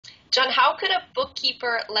John, how could a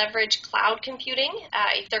bookkeeper leverage cloud computing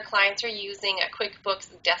if their clients are using a QuickBooks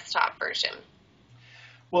Desktop version?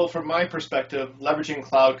 Well, from my perspective, leveraging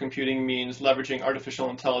cloud computing means leveraging artificial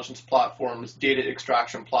intelligence platforms, data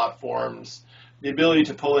extraction platforms, the ability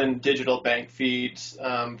to pull in digital bank feeds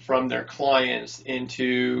from their clients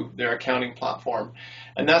into their accounting platform.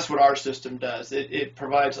 And that's what our system does. It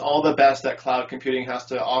provides all the best that cloud computing has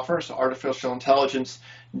to offer, so artificial intelligence,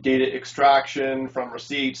 data extraction from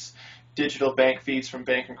receipts, digital bank feeds from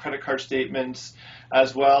bank and credit card statements,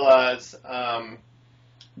 as well as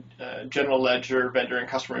general ledger, vendor, and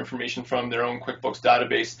customer information from their own QuickBooks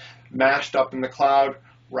database, mashed up in the cloud,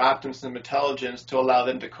 wrapped in some intelligence to allow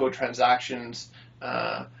them to code transactions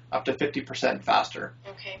up to 50% faster.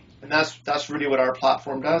 Okay. And that's really what our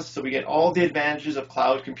platform does. So we get all the advantages of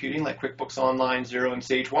cloud computing like QuickBooks Online, Xero, and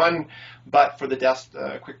Sage One, but for the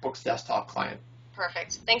QuickBooks Desktop client.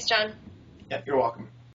 Perfect. Thanks, John. Yeah, you're welcome.